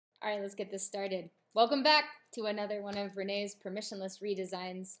All right, let's get this started. Welcome back to another one of Renee's permissionless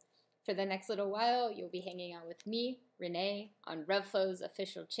redesigns. For the next little while, you'll be hanging out with me, Renee, on RevFlow's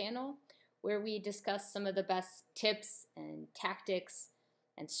official channel, where we discuss some of the best tips and tactics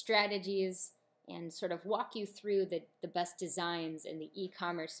and strategies and sort of walk you through the best designs in the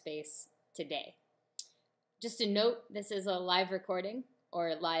e-commerce space today. Just a note, this is a live recording,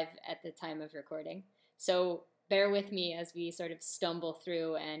 or live at the time of recording, so bear with me as we sort of stumble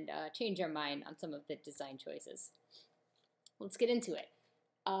through and change our mind on some of the design choices. Let's get into it.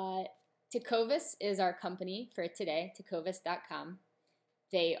 Tecovas is our company for today, tecovas.com.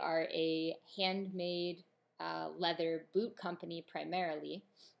 They are a handmade leather boot company primarily.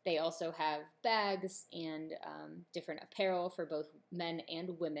 They also have bags and different apparel for both men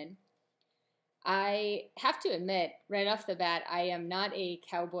and women. I have to admit, right off the bat, I am not a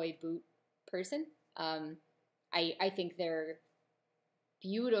cowboy boot person. I think they're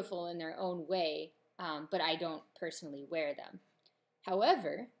beautiful in their own way, but I don't personally wear them.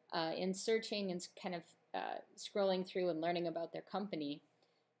 However, in searching and kind of scrolling through and learning about their company,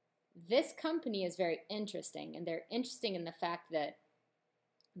 this company is very interesting, and they're interesting in the fact that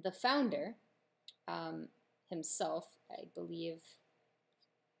the founder himself, I believe,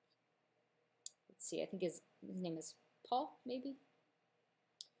 let's see, I think his name is Paul, maybe?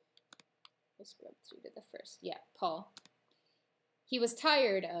 We'll scrub through to the first. Yeah, Paul. He was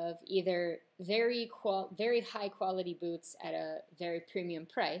tired of either very high quality boots at a very premium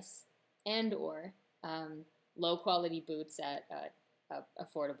price and/or low quality boots at an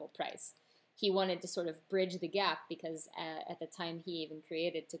affordable price. He wanted to sort of bridge the gap because at the time he even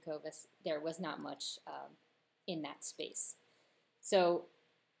created Tecovas, there was not much in that space. So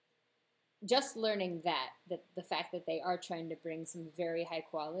just learning that the fact that they are trying to bring some very high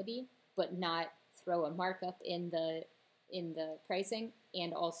quality but not throw a markup in the pricing,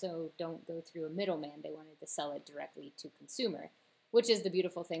 and also don't go through a middleman. They wanted to sell it directly to consumer, which is the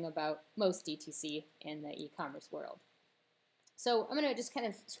beautiful thing about most DTC in the e-commerce world. So I'm going to just kind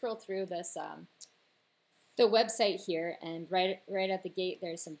of scroll through this the website here, and right at the gate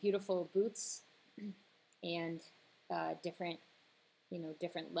there's some beautiful boots and different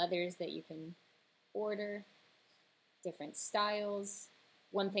leathers that you can order, different styles.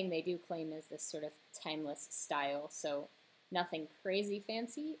 One thing they do claim is this sort of timeless style, so nothing crazy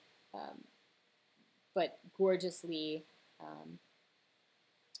fancy, but gorgeously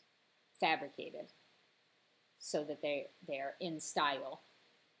fabricated so that they are in style,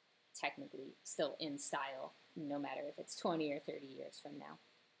 technically still in style, no matter if it's 20 or 30 years from now.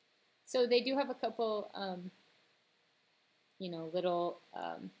 So they do have a couple, little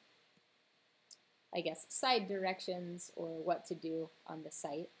I guess, side directions or what to do on the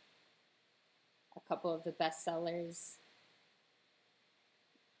site. A couple of the best sellers,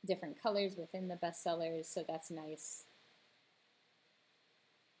 different colors within the best sellers, so that's nice.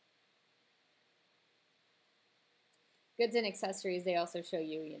 Goods and accessories, they also show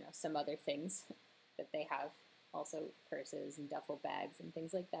you, some other things that they have, also purses and duffel bags and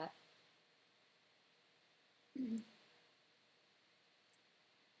things like that.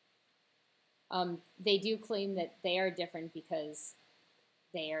 They do claim that they are different because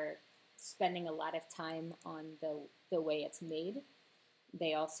they are spending a lot of time on the way it's made.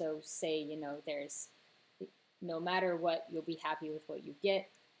 They also say, there's, no matter what, you'll be happy with what you get.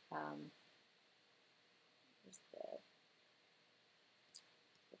 Let's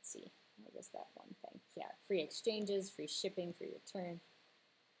see, what was that one thing? Yeah, free exchanges, free shipping, free return.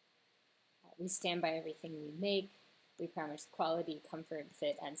 We stand by everything we make. We promise quality, comfort,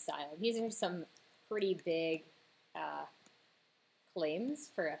 fit, and style. These are some pretty big claims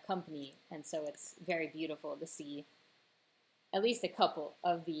for a company, and so it's very beautiful to see at least a couple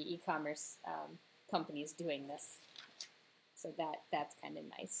of the e-commerce companies doing this. So that's kind of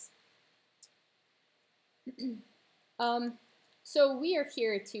nice. So we are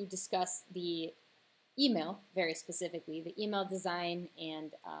here to discuss the email, very specifically, the email design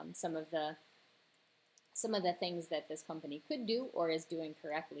and some of the things that this company could do or is doing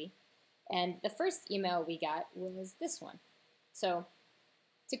correctly. And the first email we got was this one. So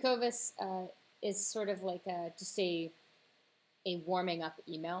Tecovas is sort of like just a warming up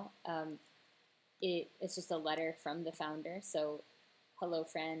email. It's just a letter from the founder. So, hello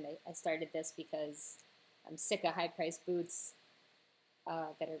friend, I started this because I'm sick of high-priced boots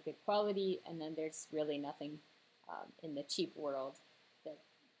that are good quality, and then there's really nothing in the cheap world that,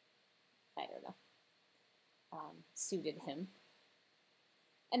 I don't know, suited him.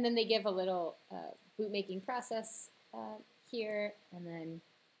 And then they give a little boot making process here, and then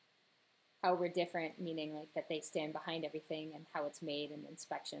how we're different, meaning like that they stand behind everything and how it's made and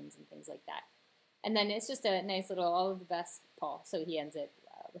inspections and things like that. And then it's just a nice little all of the best, Paul. So he ends it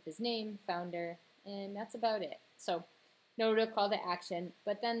with his name, founder, and that's about it. So no real call to action.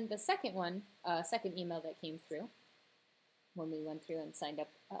 But then the second one, second email that came through when we went through and signed up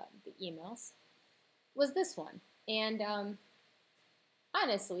the emails was this one. And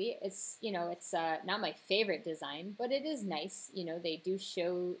honestly, it's, you know, it's not my favorite design, but it is nice. You know, they do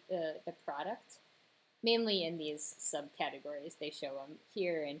show the product, mainly in these subcategories. They show them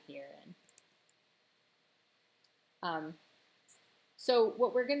here and here. And so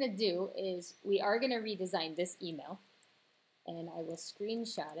what we're going to do is we are going to redesign this email, and I will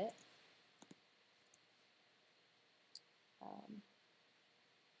screenshot it. I'll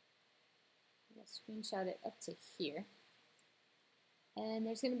screenshot it up to here. And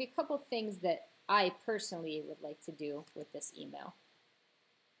there's going to be a couple things that I personally would like to do with this email.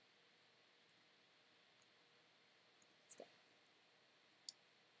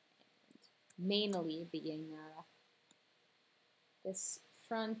 And mainly being this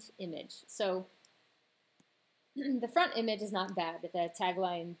front image. So the front image is not bad. The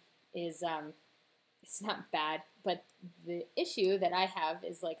tagline is it's not bad, but the issue that I have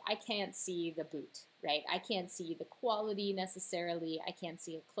is like I can't see the boot, right? I can't see the quality necessarily. I can't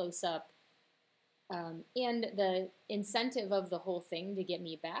see a close-up. And the incentive of the whole thing to get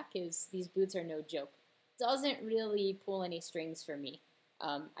me back is these boots are no joke. Doesn't really pull any strings for me.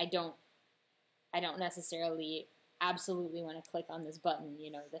 I don't necessarily absolutely want to click on this button.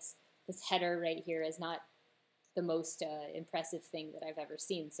 You know, this header right here is not the most impressive thing that I've ever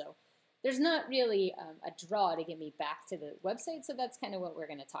seen. So there's not really a draw to get me back to the website. So that's kind of what we're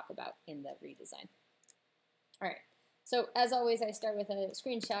going to talk about in the redesign. All right. So as always, I start with a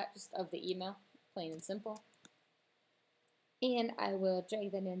screenshot just of the email, plain and simple. And I will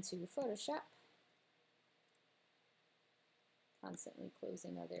drag that into Photoshop. Constantly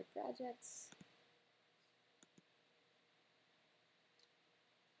closing other projects.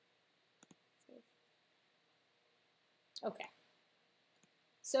 Okay.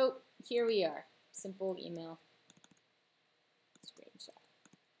 So here we are, simple email screenshot.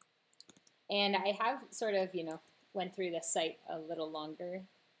 And I have sort of, you know, went through the site a little longer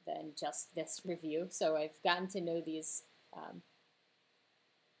than just this review. So I've gotten to know these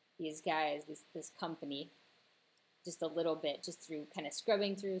guys, this company, just a little bit, just through kind of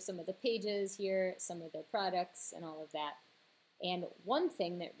scrubbing through some of the pages here, some of their products and all of that. And one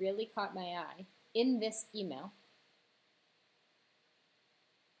thing that really caught my eye in this email,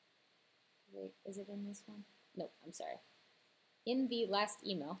 wait, is it in this one? No, I'm sorry. In the last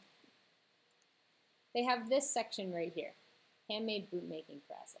email, they have this section right here, handmade boot making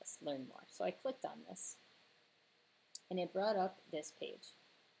process, learn more. So I clicked on this, and it brought up this page.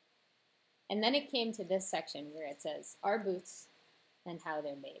 And then it came to this section where it says, our boots and how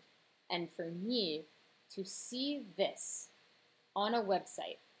they're made. And for me, to see this on a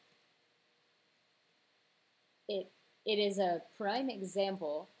website, it is a prime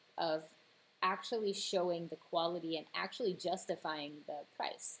example of actually showing the quality and actually justifying the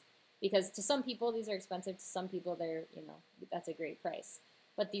price. Because to some people, these are expensive. To some people, they're, you know, that's a great price.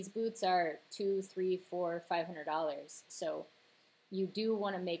 But these boots are $200, $300, $400, $500. So you do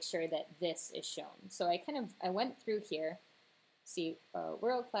want to make sure that this is shown. So I went through here, see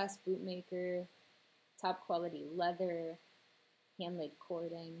world-class boot maker, top quality leather, hand-laid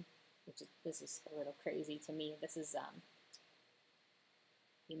cording, this is a little crazy to me. This is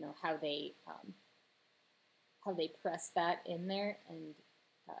you know, how they press that in there and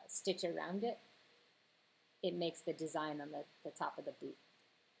stitch around it. It makes the design on the top of the boot.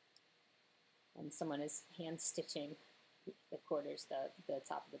 And someone is hand stitching the quarters, the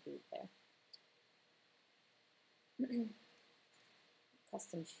top of the boot there.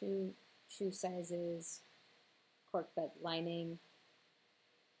 Custom shoe sizes, cork bed lining,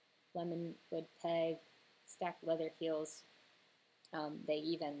 lemon wood peg, stacked leather heels. They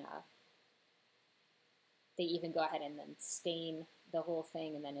even go ahead and then stain the whole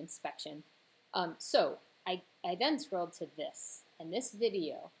thing and then inspection. So I then scrolled to this, and this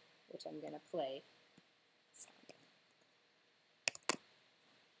video, which I'm going to play,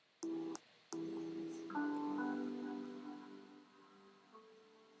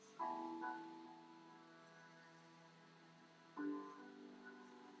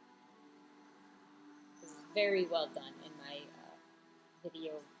 is very well done in my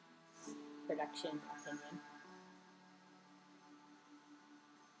video production opinion.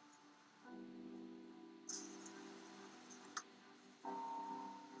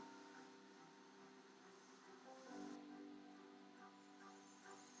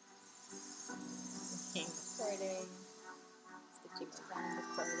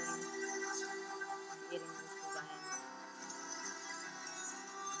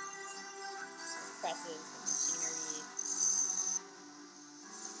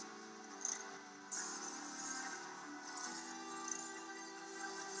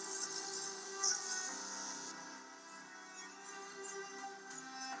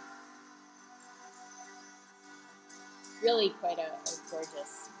 really quite a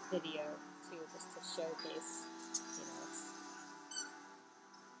gorgeous video too, just to showcase, you know,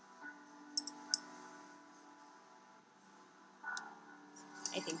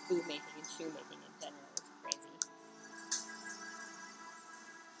 I think boot making and shoe making in general is crazy.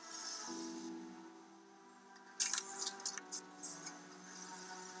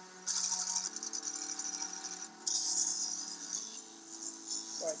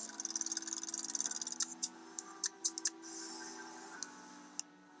 Gorgeous.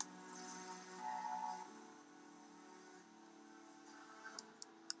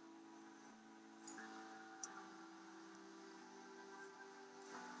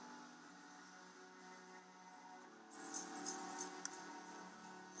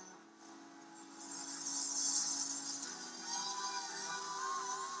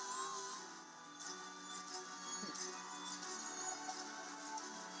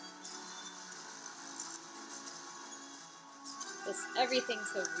 Everything's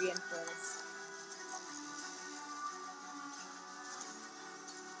so reinforced.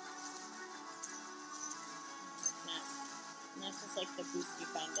 It's not just like the boots you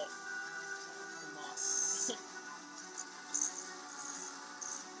find at the mall.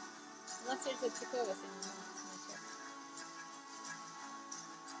 Unless there's a Tecovas in the mall.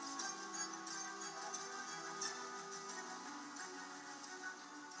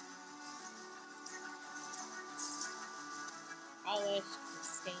 Polished,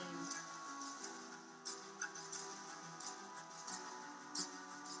 stained.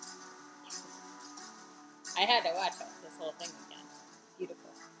 I had to watch this whole thing again. Beautiful.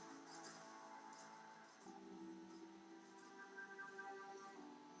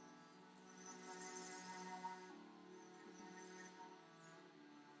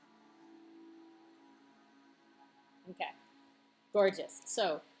 Okay, gorgeous.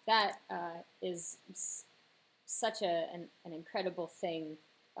 So that is such an incredible thing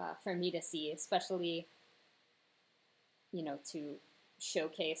for me to see, especially, you know, to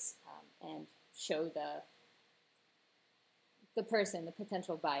showcase and show the person, the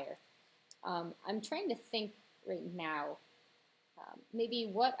potential buyer. I'm trying to think right now, maybe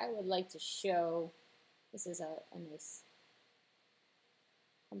what I would like to show. This is a nice,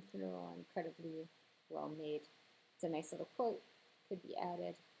 comfortable, incredibly well made. It's a nice little quote, could be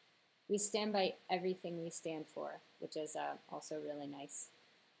added. We stand by everything we stand for, which is also really nice.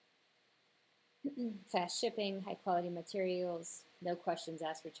 Fast shipping, high quality materials, no questions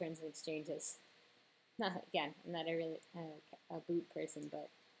asked, returns and exchanges. Again, I'm not a boot person, but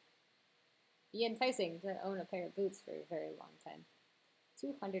be enticing to own a pair of boots for a very long time.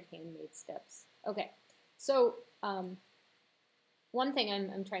 200 handmade steps. Okay, so one thing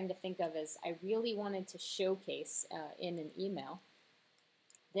I'm trying to think of is I really wanted to showcase in an email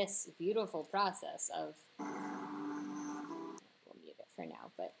this beautiful process of, we'll mute it for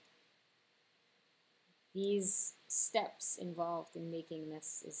now, but these steps involved in making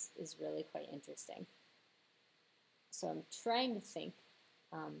this is really quite interesting. So I'm trying to think,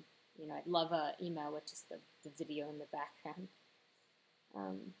 you know, I'd love an email with just the video in the background.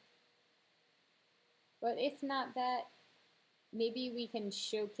 But if not that, maybe we can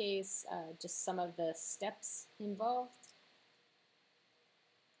showcase just some of the steps involved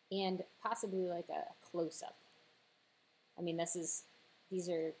and possibly like a close-up. I mean, these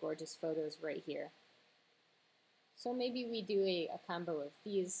are gorgeous photos right here. So maybe we do a combo of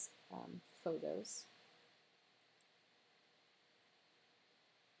these photos.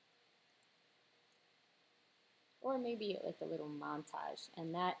 Or maybe like a little montage,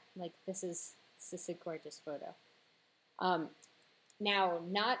 and that, like, this is a gorgeous photo. Now,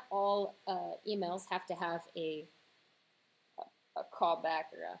 not all emails have to have a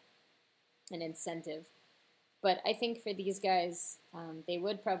callback or an incentive, but I think for these guys, they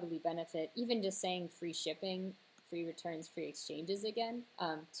would probably benefit even just saying free shipping, free returns, free exchanges again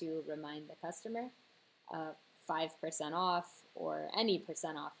to remind the customer, 5% off or any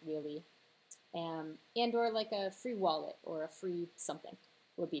percent off really. And or like a free wallet or a free something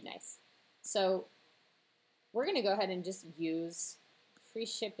would be nice. So we're going to go ahead and just use free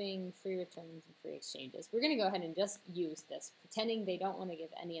shipping, free returns, and free exchanges. We're going to go ahead and just use this, pretending they don't want to give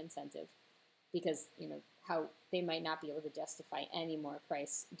any incentive because, you know, how they might not be able to justify any more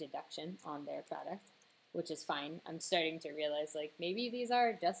price deduction on their product, which is fine. I'm starting to realize, like, maybe these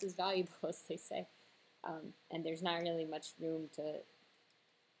are just as valuable as they say. And there's not really much room to,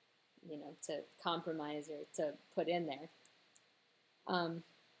 you know, to compromise or to put in there.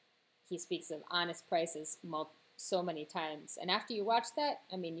 He speaks of honest prices so many times. And after you watch that,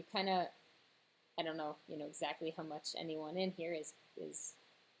 I mean, you kind of, I don't know, you know, exactly how much anyone in here is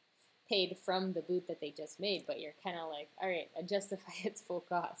paid from the boot that they just made, but you're kind of like, all right, justify its full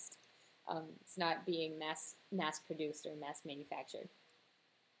cost. It's not being mass produced or mass manufactured,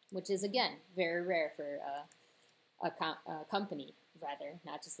 which is, again, very rare for a company, rather,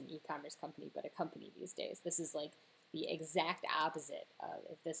 not just an e-commerce company, but a company these days. This is like the exact opposite of,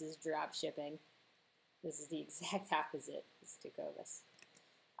 if this is drop shipping, this is the exact opposite as Tecovas.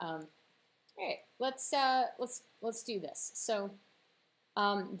 All right, let's do this. So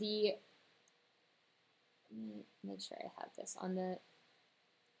let me make sure I have this on the.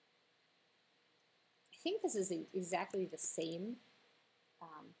 I think this is exactly the same.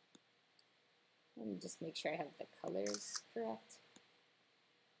 Let me just make sure I have the colors correct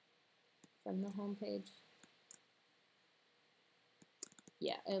from the home page.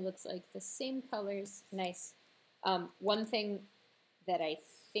 Yeah, it looks like the same colors. Nice. One thing that I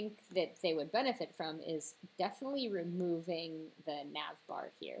think that they would benefit from is definitely removing the nav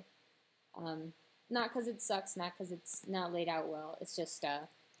bar here. Not because it sucks, not because it's not laid out well. It's just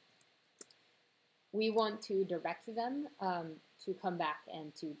we want to direct them to come back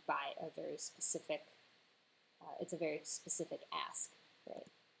and to buy a very specific, it's a very specific ask, right?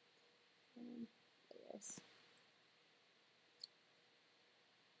 Yes.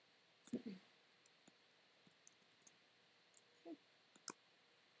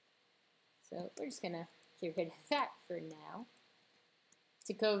 So we're just going to get rid of that for now.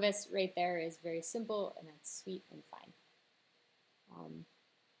 Tecovas right there is very simple, and it's sweet and fine.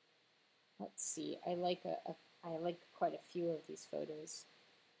 Let's see. I like quite a few of these photos,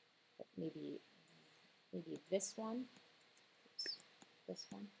 but maybe this one. Oops,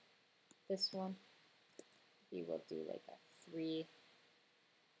 this one. Maybe we'll do like a 3.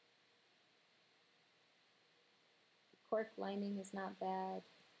 The cork lining is not bad.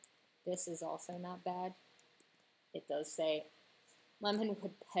 This is also not bad. It does say lemon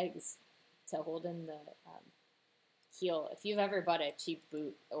wood pegs to hold in the heel. If you've ever bought a cheap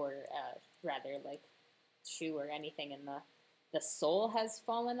boot, or rather like shoe or anything, and the sole has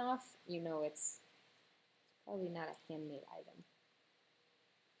fallen off, you know it's probably not a handmade item.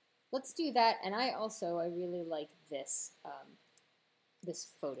 Let's do that. And I really like this this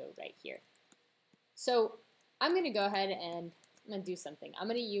photo right here. So I'm going to go ahead and I'm going to do something. I'm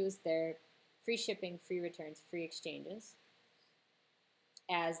going to use their free shipping, free returns, free exchanges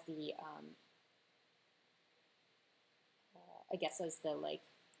as the, I guess as the like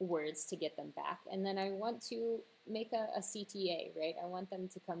words to get them back. And then I want to make a CTA, right? I want them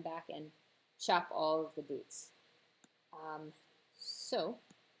to come back and shop all of the boots. So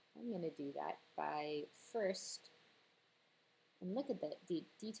I'm going to do that by first, and look at the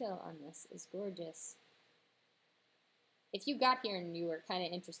detail on this is gorgeous. If you got here and you were kind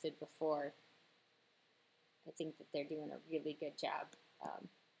of interested before, I think that they're doing a really good job.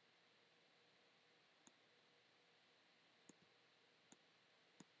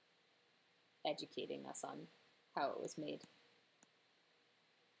 Educating us on how it was made.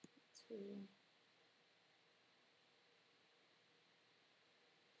 Of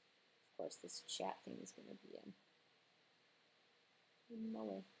course, this chat thing is going to be in my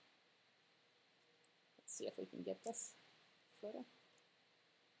way. Let's see if we can get this photo.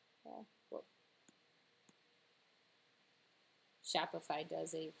 Whoa. Shopify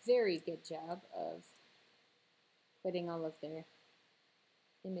does a very good job of putting all of their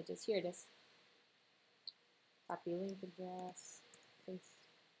images. Here it is. Copy link address, paste.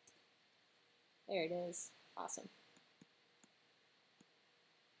 There it is. Awesome.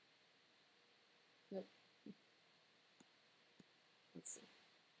 Nope. Let's see.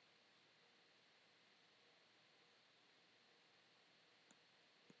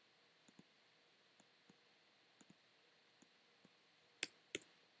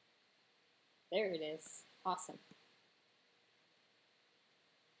 There it is. Awesome.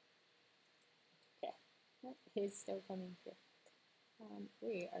 Okay. It is still coming through.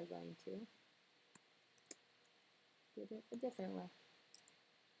 We are going to do it a different way.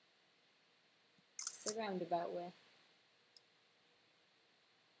 The roundabout way.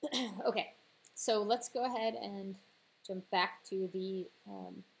 Okay, so let's go ahead and jump back to the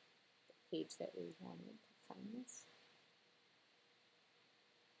page that we wanted to find this.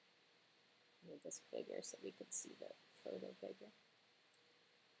 Made this bigger so we could see the photo bigger.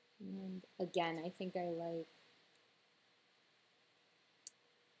 And again, I think I like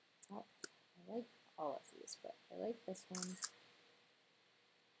all of these, but I like this one.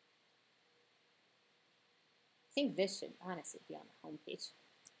 I think this should honestly be on the home page.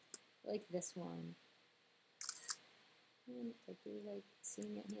 I like this one. And I do like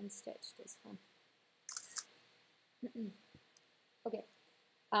seeing it hand stitched as fun. Okay,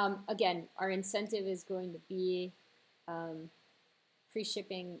 Again, our incentive is going to be free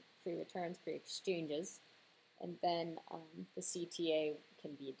shipping, free returns, free exchanges, and then the CTA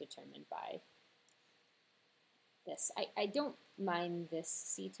can be determined by this. I don't mind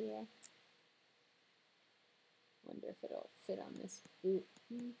this CTA. Wonder if it'll fit on this boot.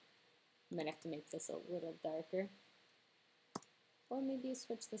 I might have to make this a little darker. Or maybe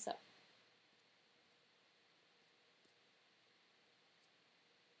switch this up.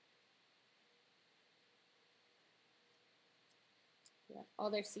 Yeah, all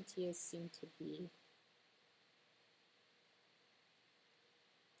their CTAs seem to be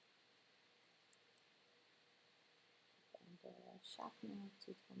shop now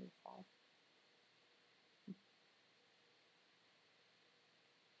 225.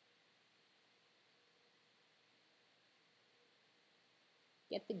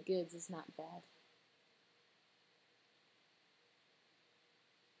 Get the goods is not bad.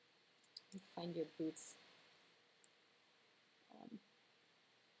 Find your boots.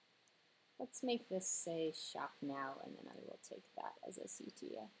 Let's make this say shop now, and then I will take that as a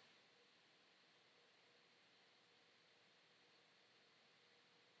CTA.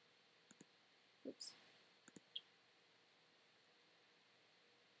 Oops.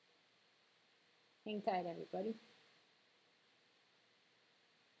 Hang tight, everybody.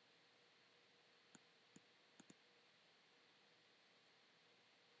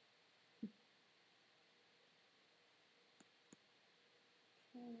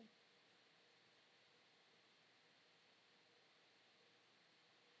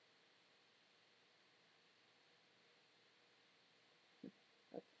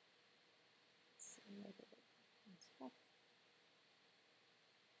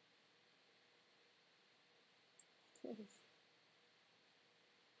 Okay.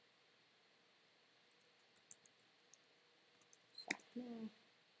 Shop now.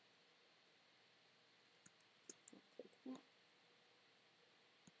 I'll take that.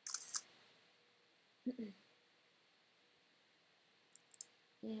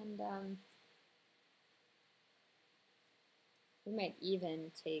 And we might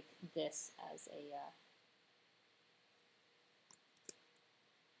even take this as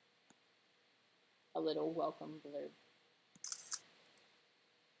a little welcome blurb.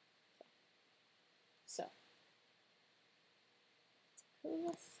 So,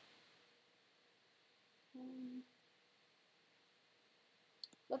 Tecovas.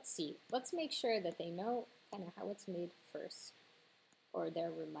 Let's see. Let's make sure that they know kind of how it's made first, or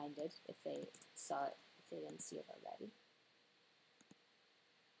they're reminded if they saw it, if they didn't see it already.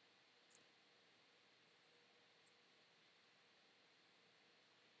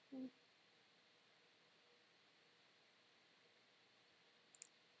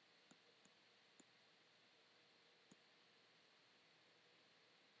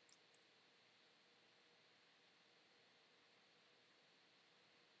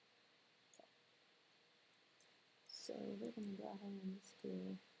 So we're going to go ahead and just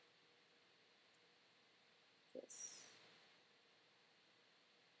do this.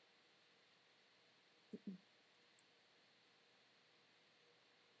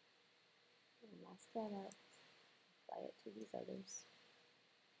 Mask that up, apply it to these others.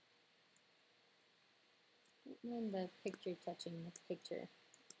 Don't mind the picture touching the picture.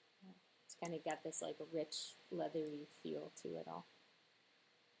 It's kind of got this like rich, leathery feel to it all.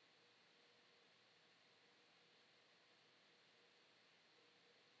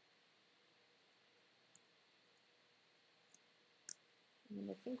 And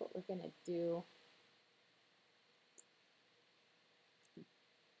I think what we're going to do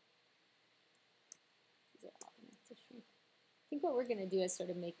I think what we're going to do is sort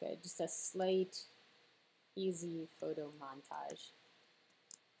of make just a slight, easy photo montage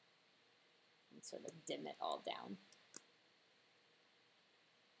and sort of dim it all down.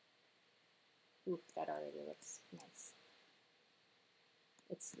 Ooh, that already looks nice.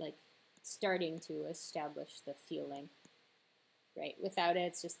 It's like starting to establish the feeling, right? Without it,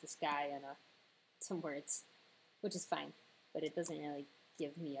 it's just this guy and some words, which is fine, but it doesn't really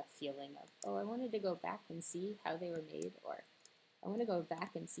give me a feeling of, oh, I wanted to go back and see how they were made, or I want to go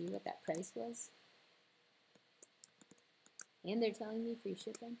back and see what that price was. And they're telling me free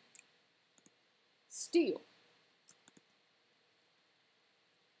shipping. Steal.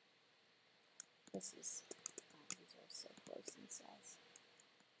 This is, oh, these are so close in size.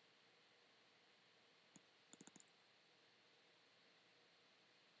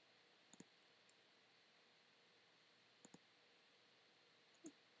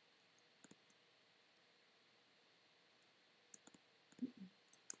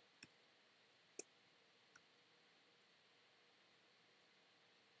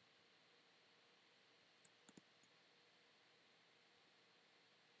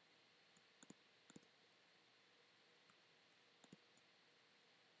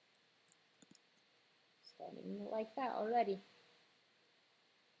 Starting to like that already.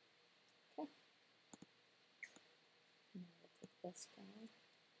 Okay. Now we'll take this guy.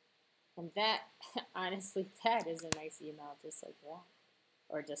 And that, honestly, that is a nice email just like that.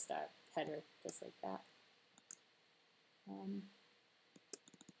 Or just a header just like that.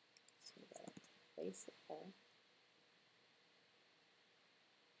 So we gotta place it there.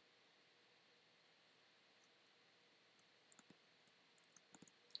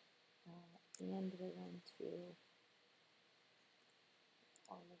 And we're going to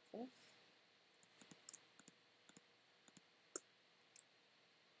all of this.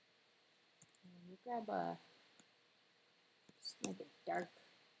 And we'll grab a, just like a dark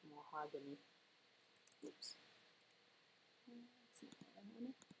mahogany. Oops. That's not what I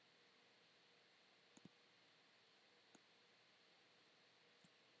wanted.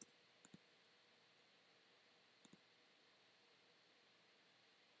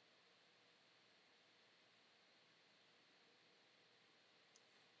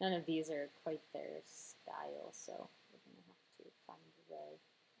 None of these are quite their style, so we're going to have to find a way.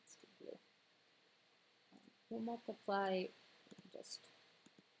 Let's do blue. We'll multiply, just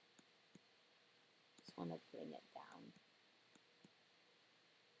want to bring it down.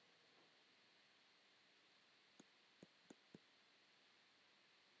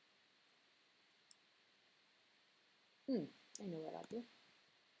 I know what I'll do.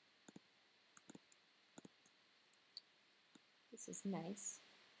 This is nice,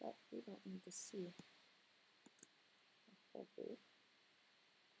 but we don't need to see the whole blue.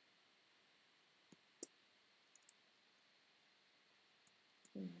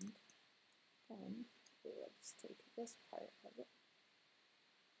 And then we'll just take this part of it.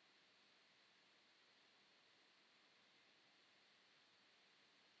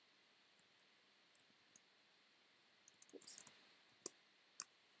 Oops.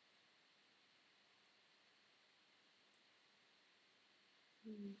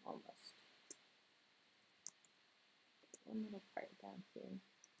 Almost. One little part down here.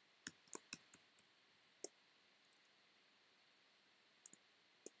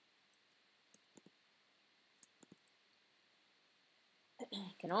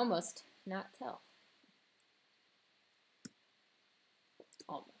 I can almost not tell.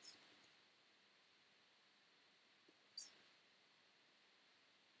 Almost.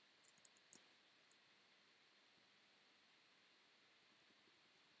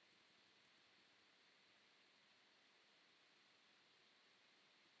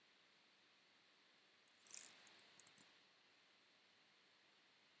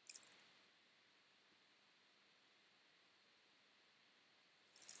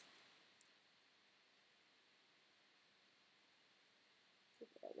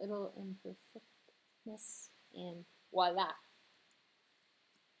 A little imperfectness, and voila.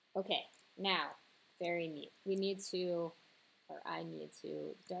 Okay, now, very neat. We need to, or I need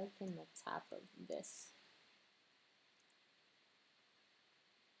to, darken the top of this.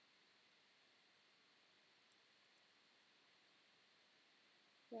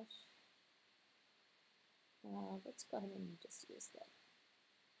 Brush. Let's go ahead and just use that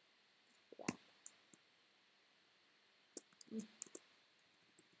black.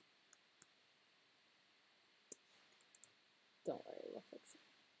 Don't worry, we'll fix it.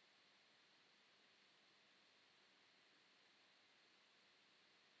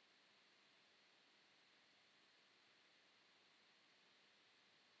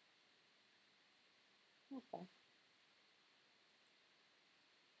 Okay.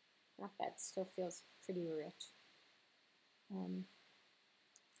 Not bad, still feels pretty rich. And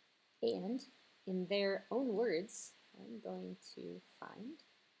in their own words, I'm going to find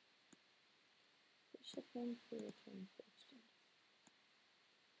free shipping, free return, free exchange.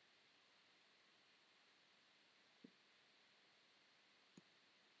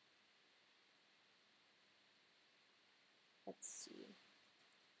 Let's see.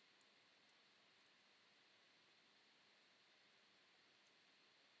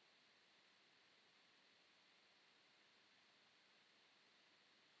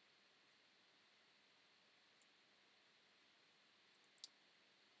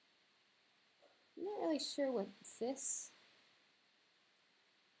 I'm not really sure what this.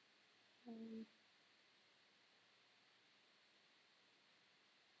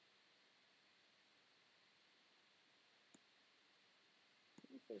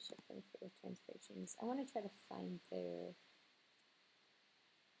 Free shipping, free returns, free exchanges. I want to try to find their.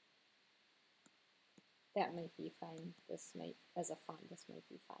 That might be fine. This might, as a font, this might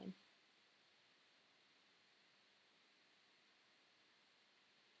be fine.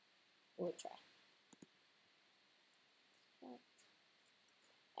 We'll try.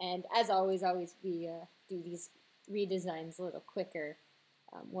 And as always we do these redesigns a little quicker.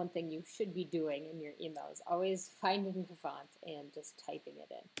 One thing you should be doing in your email is always finding the font and just typing it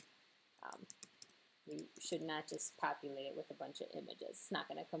in. You should not just populate it with a bunch of images. It's not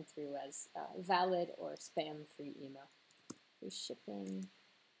going to come through as valid or spam-free email. Free shipping.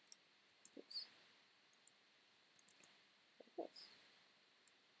 Oops. There it goes.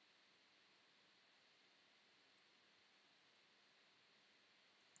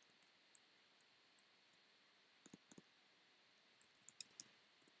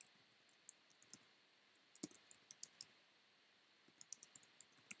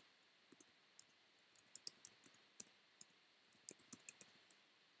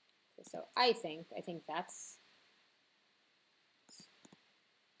 So I think that's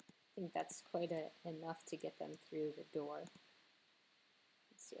quite enough to get them through the door.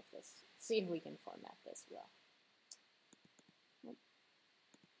 Let's see if we can format this well. Nope.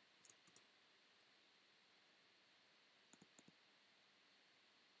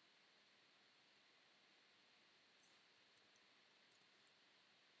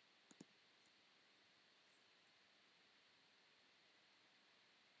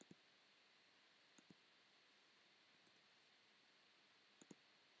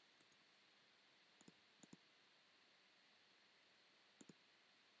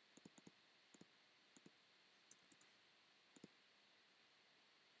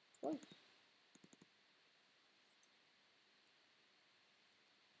 Close.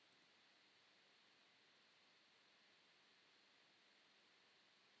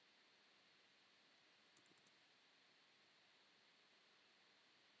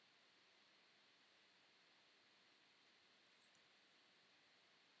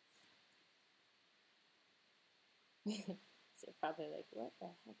 So you're probably like, what the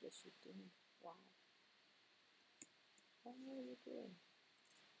heck is she doing? Why? What are you doing?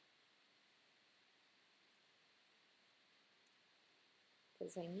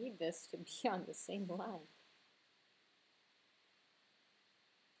 Because I need this to be on the same line.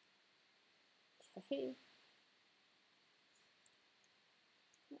 Okay.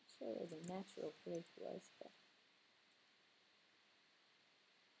 Not sure where the natural break was, but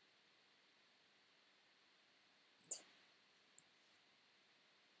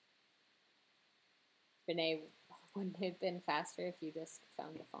Renee, wouldn't it have been faster if you just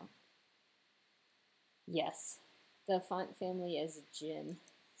found the font? Yes, the font family is Gin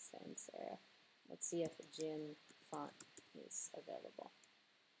sans serif. Let's see if a Gin font is available.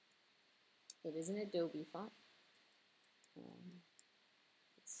 It is an Adobe font.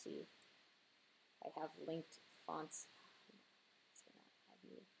 Let's see. I have linked fonts. It's gonna have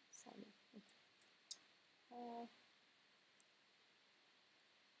you sign in.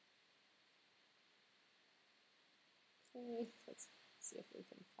 Okay, let's see if we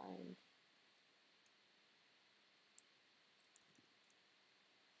can find.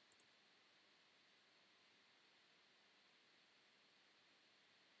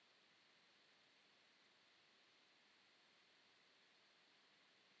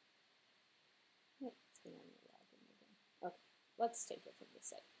 It's going to log in again. Okay, let's take it from the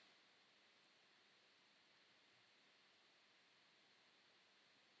site.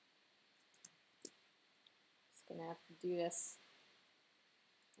 Just going to have to do this.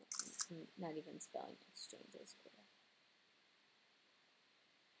 I'm not even spelling exchanges correct.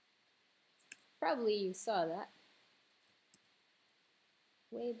 Probably you saw that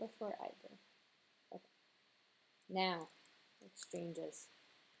way before I did. Okay. Now, exchanges.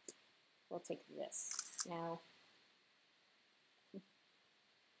 We'll take this. Now, let's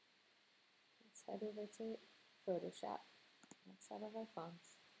head over to Photoshop. Let's head over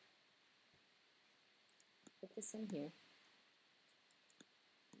fonts. Put this in here.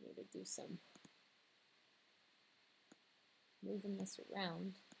 I need to do some moving this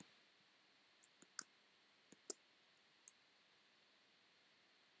around.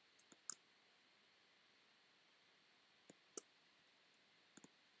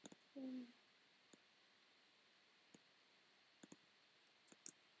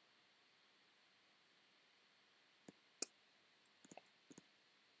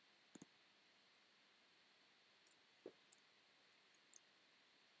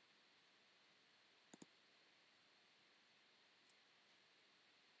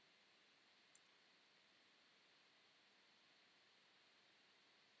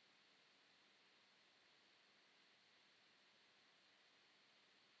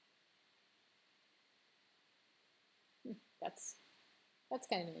 That's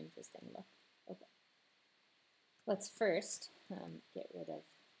kind of an interesting look. Okay. Let's first get rid of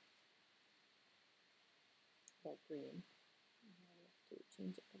the green. We have to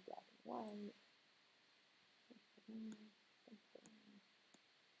change it to black and white.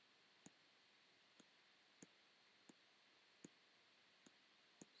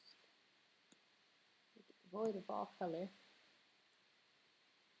 Void of all color.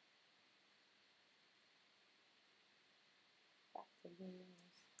 Back to layers.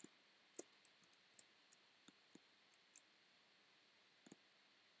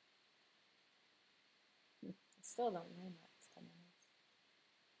 I still don't know that. It's kind of nice.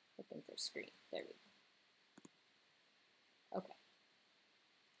 Looking for screen. There we go. Okay.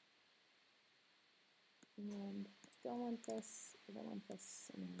 And I don't want this. I don't want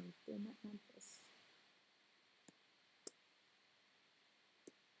this. And I do not want this.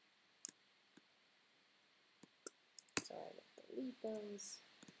 So I will delete those.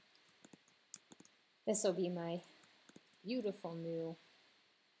 This will be my beautiful new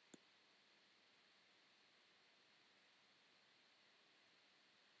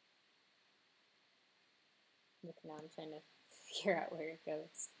look. Now I'm trying to figure out where it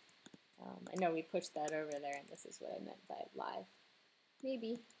goes. I know we pushed that over there, and this is what I meant by live.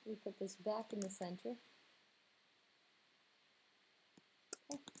 Maybe we put this back in the center.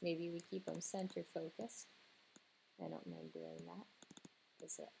 Okay. Maybe we keep them center focused. I don't mind doing that,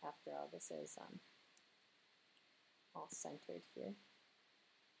 because after all, this is all centered here.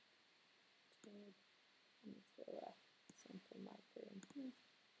 Let me throw a center marker in here.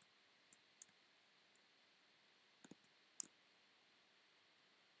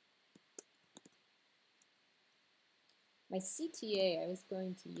 My CTA, I was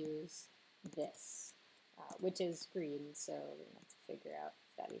going to use this, which is green, so we're going to have to figure out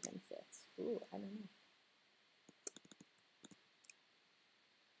if that even fits. Ooh, I don't know.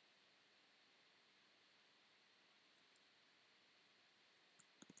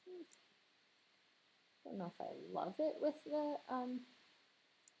 Don't know if I love it with the,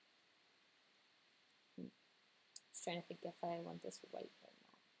 just trying to think if I want this white or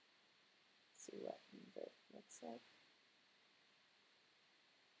not. See what invert looks like.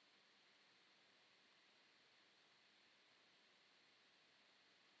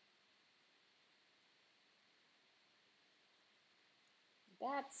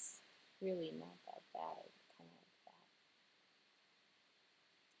 That's really not that bad. I kind of like that.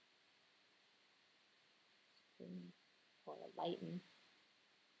 Or lighten.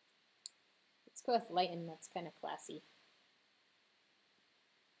 Let's go with lighten. That's kind of classy.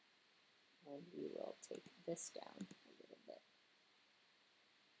 And we will take this down a little bit.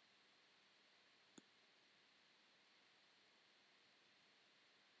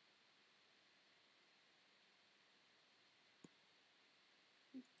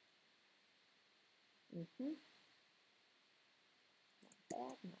 Not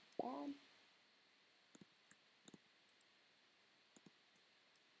bad, not bad.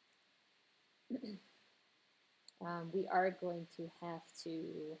 We are going to have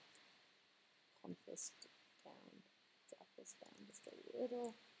to pump this down, drop this down just a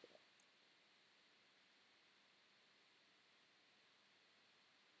little bit.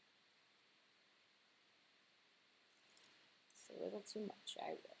 It's a little too much, I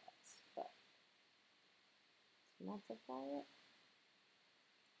realize, but let's multiply it.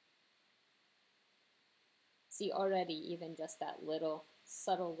 See, already, even just that little,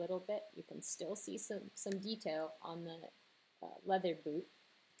 subtle little bit, you can still see some detail on the leather boot,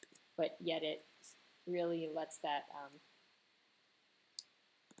 but yet it really lets that,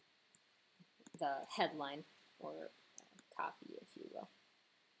 the headline, or copy, if you will,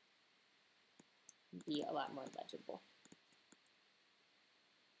 be a lot more legible.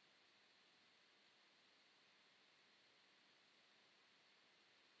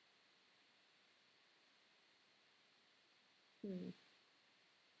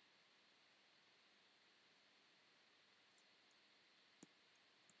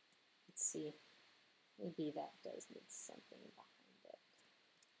 Let's see. Maybe that does need something behind it.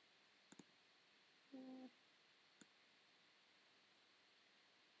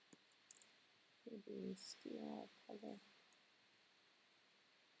 Maybe steel color.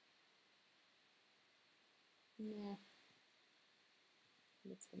 Yeah.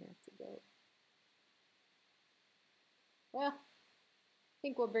 It's gonna have to go. Well, I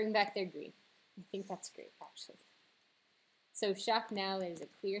think we'll bring back their green. I think that's great, actually. So shop now is a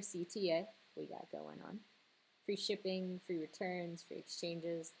clear CTA we got going on. Free shipping, free returns, free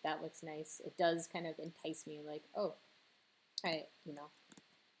exchanges. That looks nice. It does kind of entice me, like, oh, I,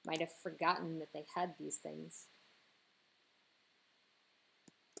 might have forgotten that they had these things.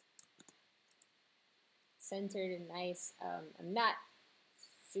 Centered and nice. I'm not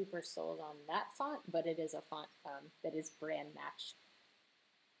super sold on that font, but it is a font that is brand matched.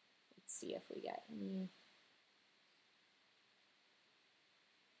 see if we got any.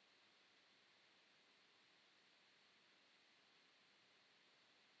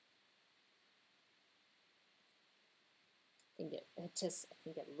 I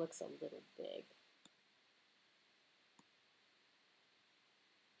think it looks a little big.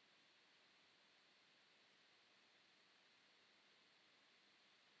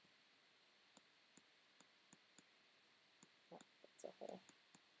 Oh, that's a hole.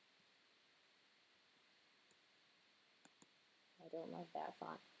 I don't love that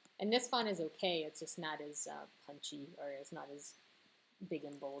font. And this font is okay, it's just not as punchy, or it's not as big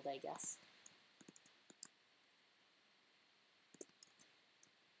and bold, I guess.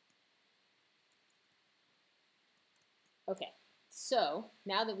 Okay, so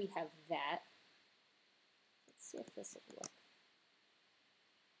now that we have that, let's see if this will work.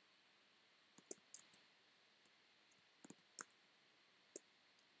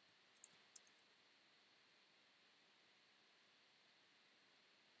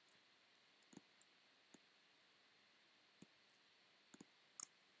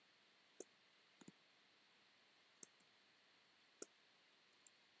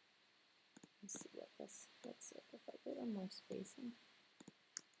 Let's see what this looks like with a little more spacing.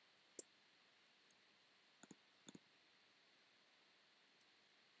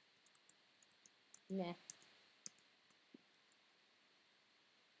 Nah.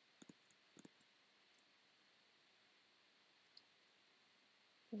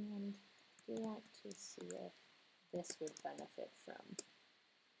 And I do want to see if this would benefit from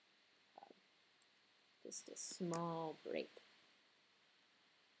just a small break.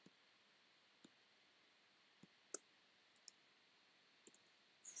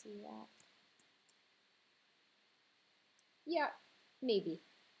 See that? Yeah, maybe.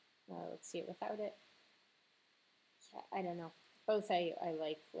 Let's see it without it. Yeah, I don't know. Both I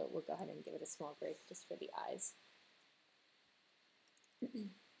like. We'll go ahead and give it a small break just for the eyes.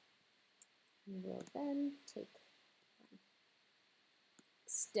 We'll then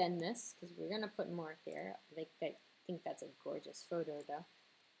extend this because we're going to put more here. I think that's a gorgeous photo though.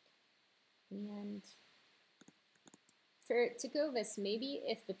 And for Tecovas, maybe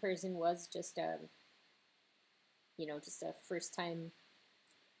if the person was just a, just a first-time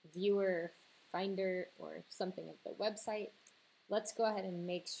viewer, finder, or something of the website, let's go ahead and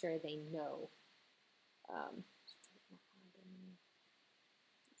make sure they know.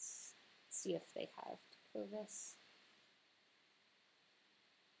 Let's see if they have Tecovas.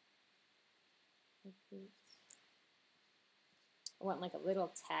 I want like a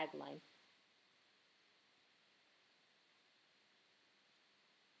little tagline.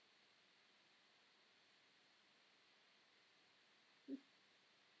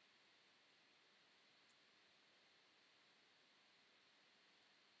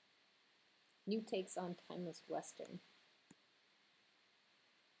 New takes on timeless Western.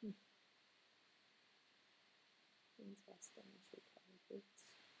 Western should probably.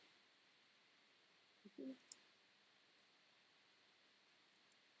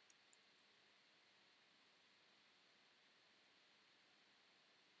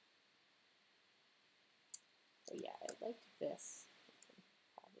 So yeah, I like this. I can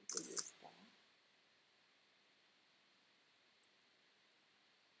probably use that.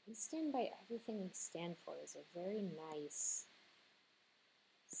 We stand by everything we stand for is a very nice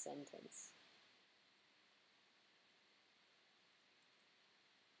sentence.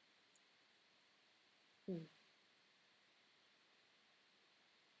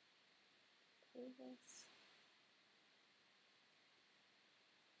 Tecovas.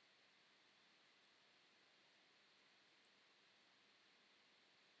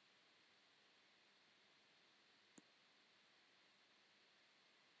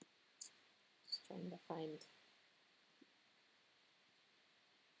 Just trying to find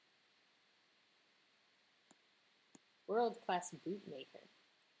world-class bootmaker.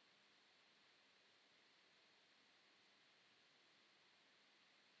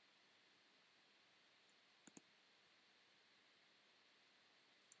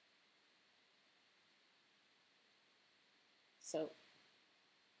 So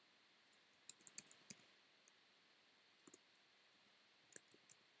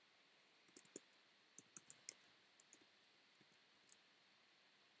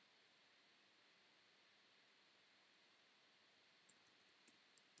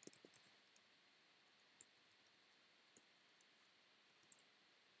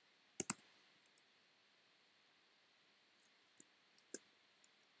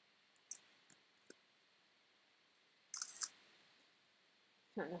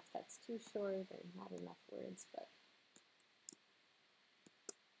I don't know if that's too short or not enough words, but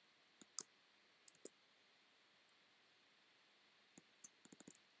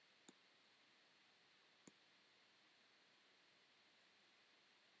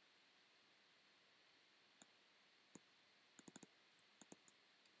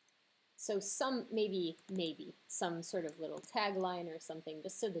So some, maybe some sort of little tagline or something,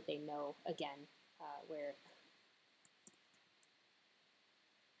 just so that they know, again, where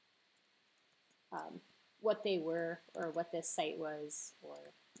what they were, or what this site was, or,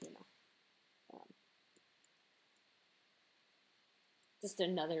 you know, just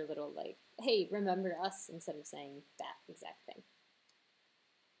another little, like, hey, remember us, instead of saying that exact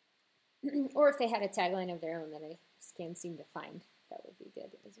thing. Or if they had a tagline of their own that I just can't seem to find, that would be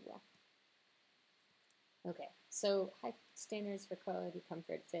good as well. Okay, so high standards for quality,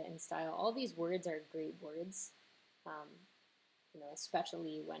 comfort, fit, and style. All these words are great words, you know,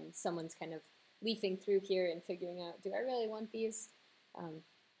 especially when someone's kind of leafing through here and figuring out, do I really want these?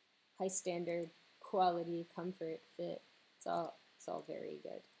 High standard, quality, comfort, fit. It's all very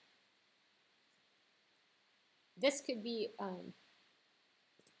good. This could be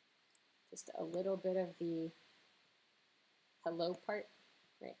just a little bit of the hello part,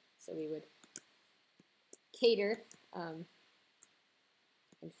 right? So we would cater and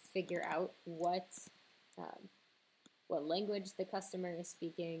figure out what language the customer is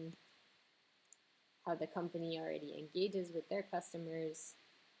speaking, how the company already engages with their customers,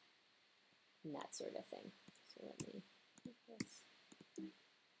 and that sort of thing. So let me put this.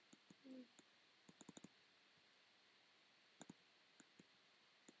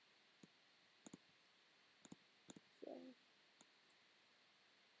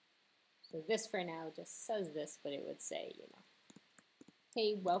 So this for now just says this, but it would say, you know,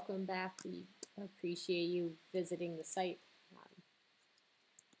 hey, welcome back. We appreciate you visiting the site.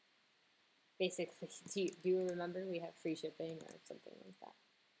 Basically, do you remember we have free shipping or something like that?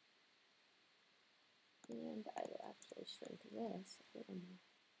 And I will actually shrink this a little more.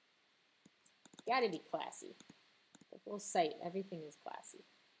 Gotta be classy. The whole site, everything is classy.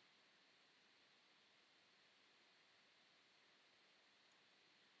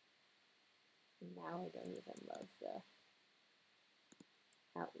 And now I don't even love the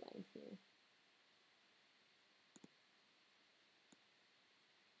outline here.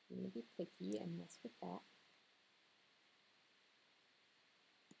 I'm going to be picky and mess with that.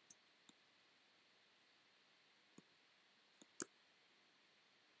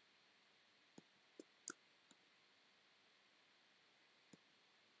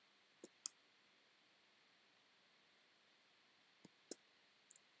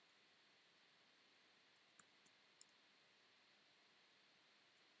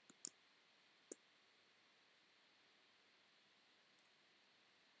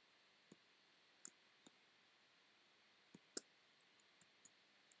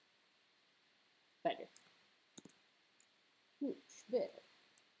 Better. Much better.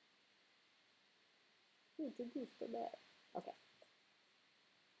 Better. Okay.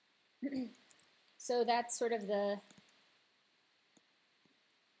 So that's sort of the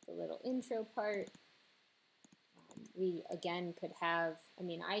little intro part. We, again, could have, I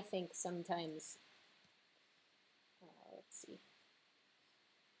mean, I think sometimes, let's see,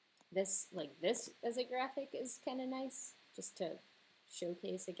 this, like this as a graphic is kind of nice, just to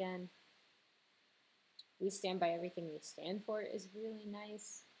showcase again. We stand by everything we stand for is really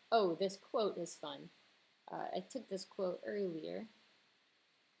nice. Oh, this quote is fun. I took this quote earlier,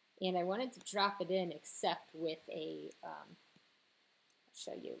 and I wanted to drop it in, except with a, I'll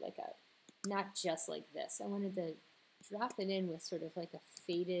show you, like a, not just like this. I wanted to drop it in with sort of like a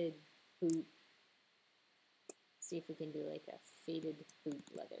faded boot. See if we can do like a faded boot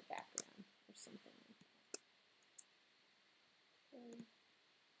leather background or something like that. Okay.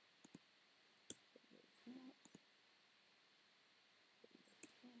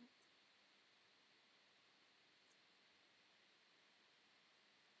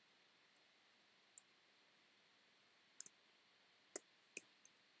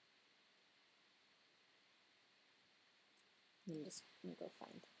 I'm just gonna go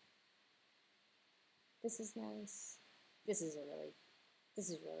find. This is nice. This is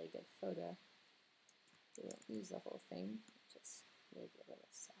really good photo. We won't use the whole thing, just maybe a little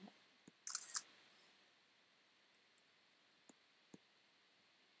sad.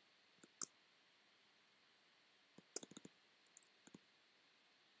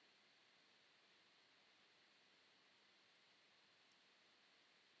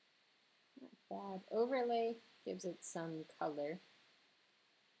 Not bad. Overlay gives it some color.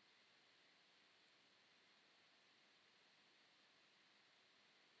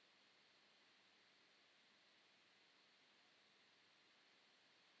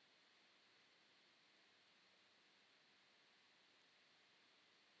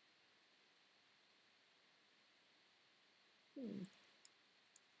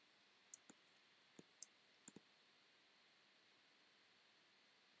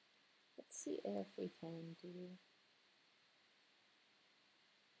 see if we can do.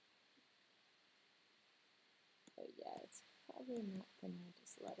 Oh yeah, it's probably not gonna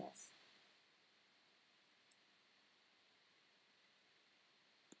just let us.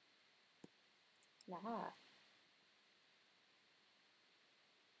 Nah.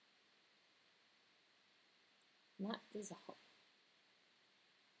 Not dissolve.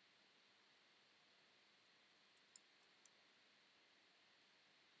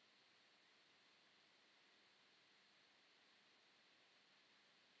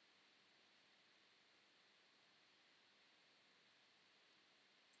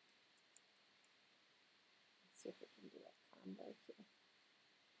 Let's see if we can do a combo here.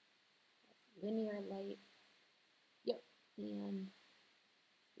 Linear light. Yep. And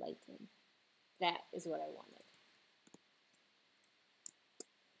lighten. That is what I wanted.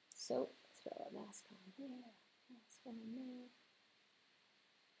 So throw a mask on here, mask on there.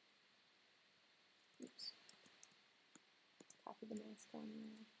 Oops. Copy the mask on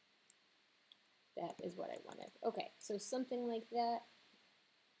there. That is what I wanted. Okay, so something like that.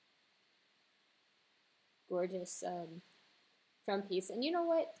 Gorgeous front piece. And you know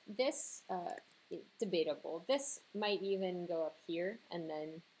what? This, debatable. This might even go up here, and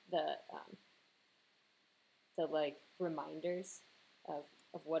then the like reminders of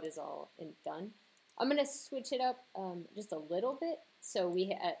what is all done. I'm gonna switch it up just a little bit. So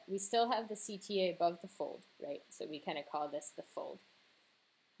we still have the CTA above the fold, right? So we kind of call this the fold.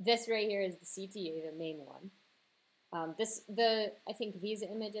 This right here is the CTA, the main one. I think these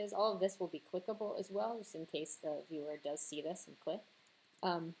images, all of this will be clickable as well, just in case the viewer does see this and click.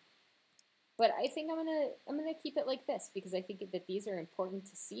 But I think I'm gonna keep it like this because I think that these are important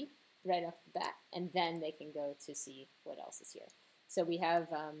to see right off the bat, and then they can go to see what else is here. So we have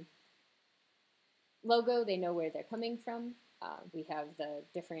logo, they know where they're coming from. We have the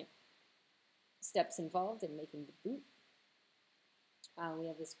different steps involved in making the boot. We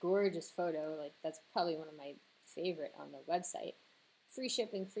have this gorgeous photo, like that's probably one of my favorite on the website. Free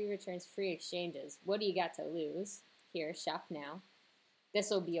shipping, free returns, free exchanges. What do you got to lose? Here, shop now. This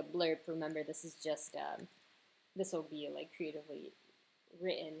will be a blurb. Remember, this is just, this will be like creatively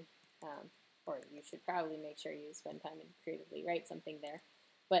written, or you should probably make sure you spend time and creatively write something there.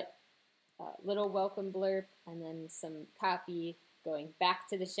 But little welcome blurb, and then some copy going back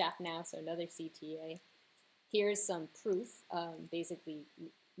to the shop now, so another CTA. Here's some proof, basically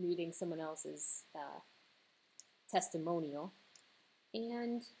reading someone else's testimonial.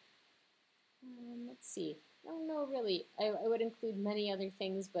 And let's see, I don't know really. I would include many other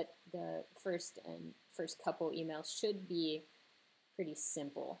things, but the first couple emails should be pretty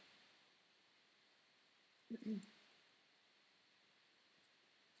simple.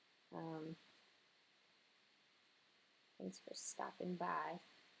 Thanks for stopping by.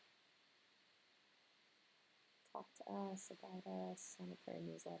 Talk to us, about us, sign up for a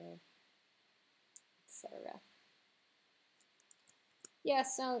newsletter, etc. Yeah,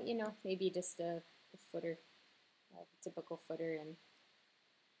 so, you know, maybe just the footer, typical footer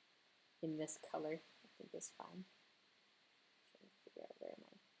in this color, I think is fine. I'm trying to figure out where my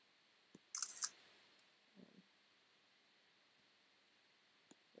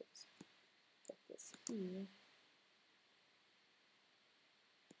we'll just put this here.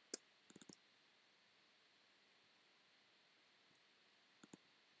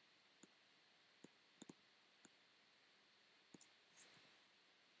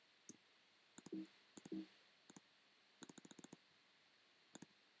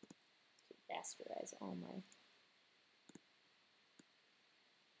 Rasterize all my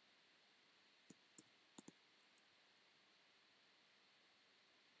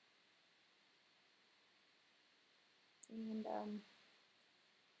and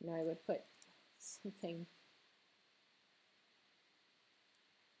you know, I would put something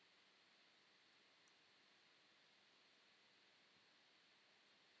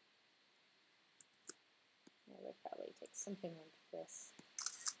I would probably take something like this.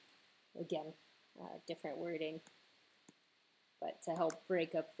 Again, different wording, but to help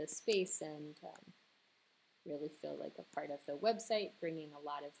break up the space and really feel like a part of the website, bringing a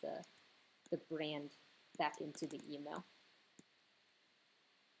lot of the brand back into the email.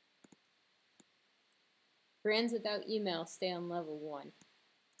 Brands without email stay on level 1.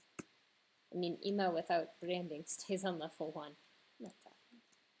 I mean, email without branding stays on level 1. Not talking.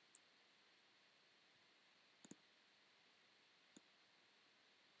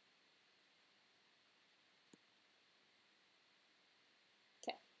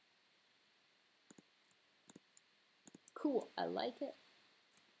 Okay. Cool. I like it.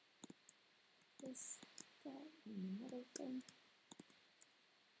 This, that, and another thing.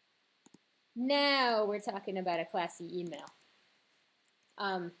 Now we're talking about a classy email.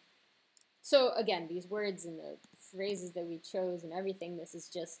 So again, these words and the phrases that we chose and everything, this is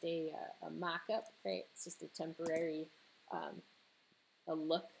just a mock-up, right? It's just a temporary a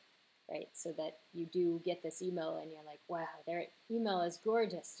look, right? So that you do get this email and you're like, wow, their email is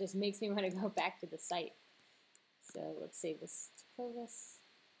gorgeous. Just makes me want to go back to the site. So let's save this to Tecovas.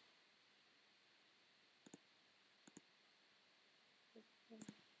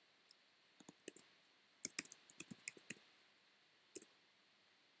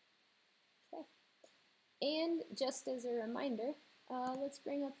 Okay. And just as a reminder, let's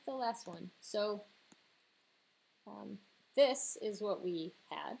bring up the last one. So this is what we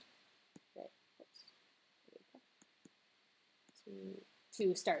had, right?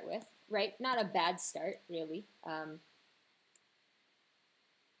 To start with, right? Not a bad start, really.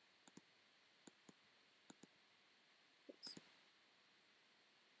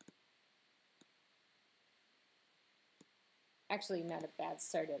 Actually, not a bad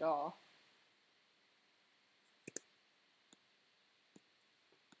start at all.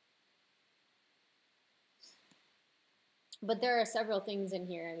 But there are several things in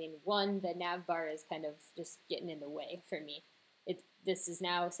here. I mean, one, the nav bar is kind of just getting in the way for me. This is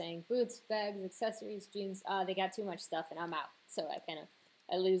now saying boots, bags, accessories, jeans. They got too much stuff and I'm out. So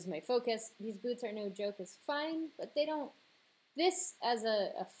I lose my focus. These boots are no joke is fine, but they don't, this as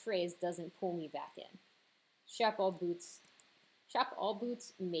a phrase doesn't pull me back in. Shop all boots,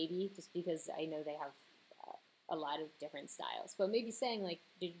 maybe, just because I know they have a lot of different styles. But maybe saying like,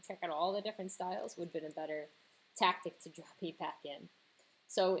 did you check out all the different styles would have been a better tactic to draw me back in.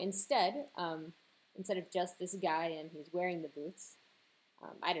 So instead of just this guy and he's wearing the boots,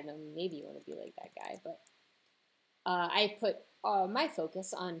 I don't know, maybe you want to be like that guy, but I put my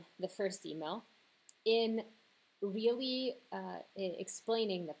focus on the first email in really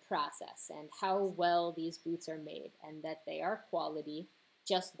explaining the process and how well these boots are made and that they are quality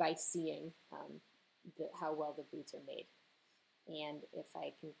just by seeing how well the boots are made. And if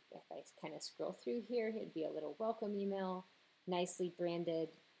I kind of scroll through here, it'd be a little welcome email, nicely branded,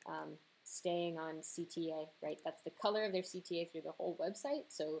 staying on CTA, right? That's the color of their CTA through the whole website,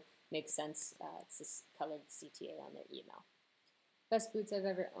 so makes sense. It's this colored CTA on their email. Best boots I've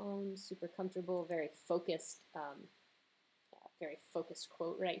ever owned, super comfortable, very focused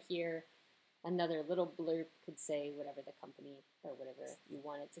quote right here. Another little blurb could say whatever the company or whatever you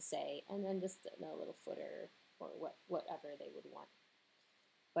want it to say, and then just a little footer or whatever they would want.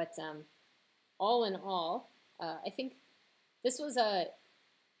 But all in all, I think this was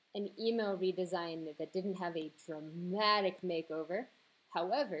an email redesign that didn't have a dramatic makeover.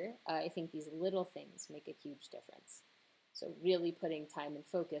 However, I think these little things make a huge difference. So really putting time and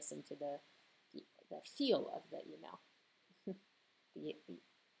focus into the feel of the email, the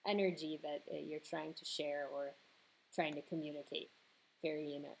energy that you're trying to share or trying to communicate,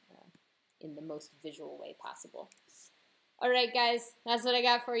 very in the most visual way possible. All right, guys, that's what I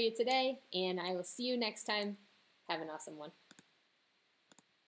got for you today, and I will see you next time. Have an awesome one.